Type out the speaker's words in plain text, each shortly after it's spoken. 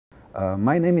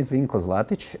My name is Vinko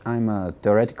Zlatić. I'm a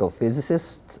theoretical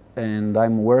physicist and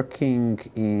I'm working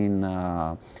in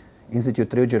Institute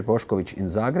Ruđer Bošković in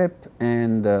Zagreb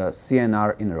and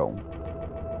CNR in Rome.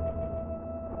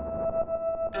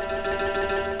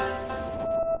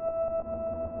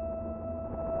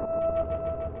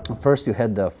 First you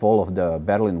had the fall of the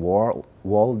Berlin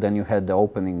Wall, then you had the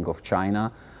opening of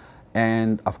China,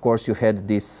 and of course you had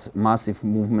this massive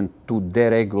movement to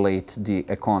deregulate the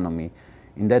economy.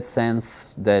 In that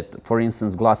sense that, for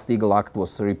instance, Glass-Steagall Act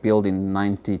was repealed in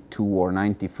 92 or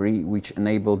 93, which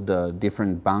enabled the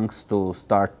different banks to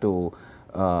start to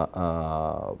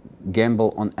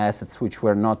gamble on assets which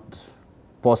were not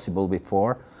possible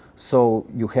before. So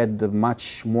you had the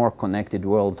much more connected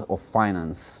world of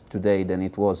finance today than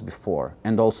it was before,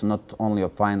 and also not only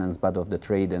of finance but of the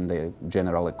trade and the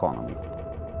general economy.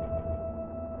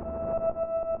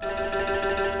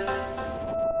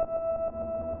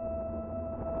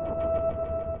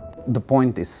 The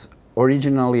point is,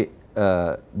 originally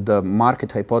the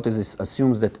market hypothesis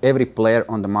assumes that every player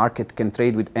on the market can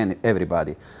trade with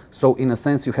everybody. So in a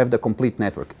sense you have the complete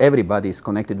network. Everybody is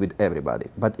connected with everybody.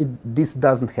 But this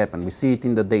doesn't happen. We see it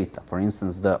in the data. For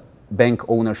instance, the bank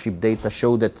ownership data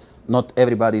show that not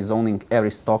everybody is owning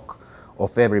every stock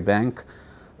of every bank.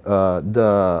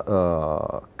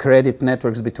 The credit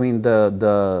networks between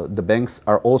the banks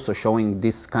are also showing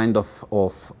this kind of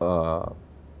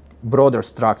broader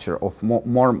structure, of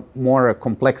more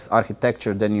complex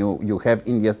architecture than you have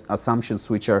in the assumptions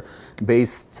which are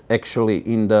based actually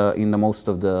in the most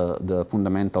of the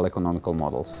fundamental economical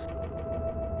models.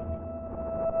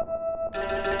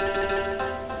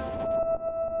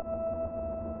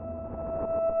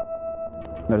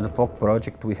 Under the FOC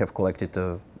project we have collected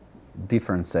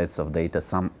different sets of data.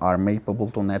 Some are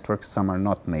mappable to networks, some are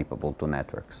not mappable to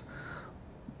networks.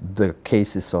 The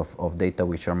cases of data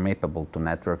which are mappable to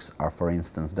networks are, for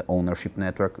instance, the ownership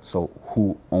network, so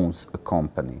who owns a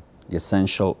company. The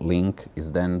essential link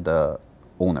is then the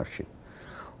ownership.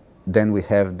 Then we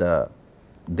have the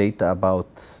data about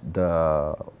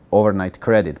the overnight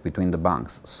credit between the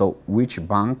banks, so which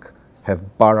bank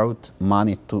have borrowed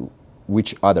money to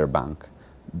which other bank.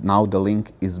 Now the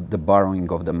link is the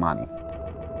borrowing of the money.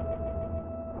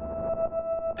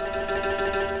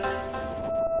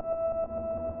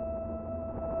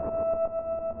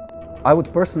 I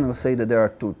would personally say that there are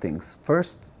two things.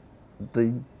 First,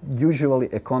 usually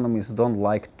economists don't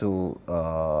like to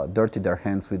dirty their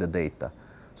hands with the data.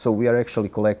 So we are actually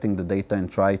collecting the data and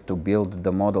try to build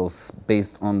the models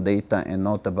based on data and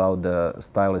not about the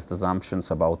stylist assumptions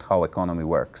about how economy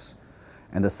works.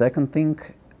 And the second thing,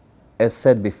 as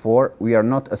said before, we are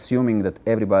not assuming that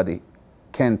everybody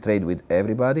can trade with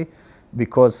everybody,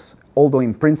 because although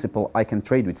in principle I can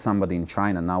trade with somebody in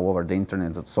China now over the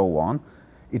internet and so on,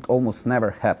 it almost never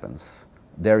happens.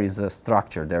 There is a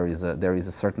structure, there is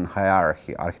a certain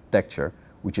hierarchy, architecture,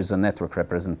 which is a network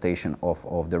representation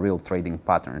of the real trading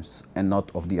patterns and not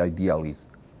of the idealized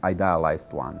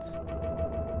ones.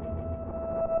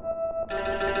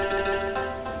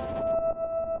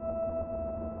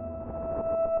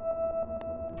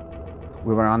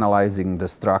 We were analyzing the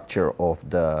structure of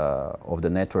the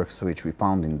networks which we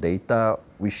found in data.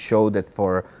 We showed that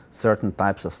for certain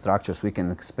types of structures we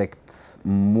can expect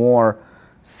more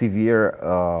severe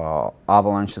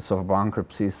avalanches of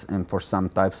bankruptcies, and for some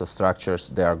types of structures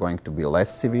they are going to be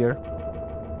less severe.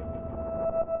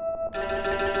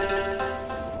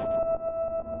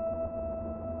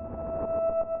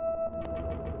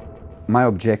 My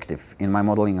objective in my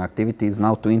modeling activity is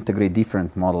now to integrate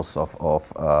different models of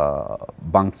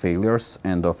bank failures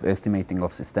and of estimating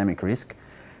of systemic risk,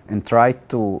 and try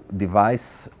to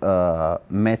devise a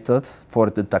method for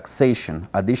the taxation,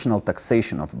 additional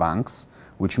taxation of banks,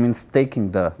 which means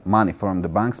taking the money from the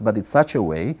banks, but in such a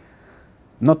way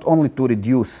not only to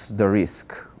reduce the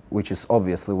risk, which is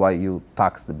obviously why you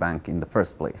tax the bank in the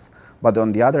first place, but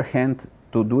on the other hand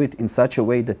to do it in such a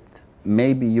way that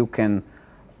maybe you can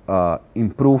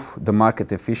improve the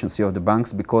market efficiency of the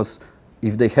banks, because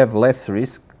if they have less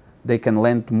risk they can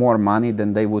lend more money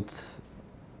than they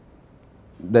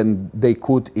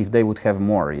could if they would have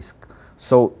more risk.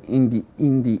 So in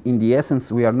the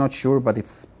essence we are not sure, but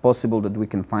it's possible that we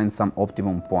can find some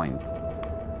optimum point.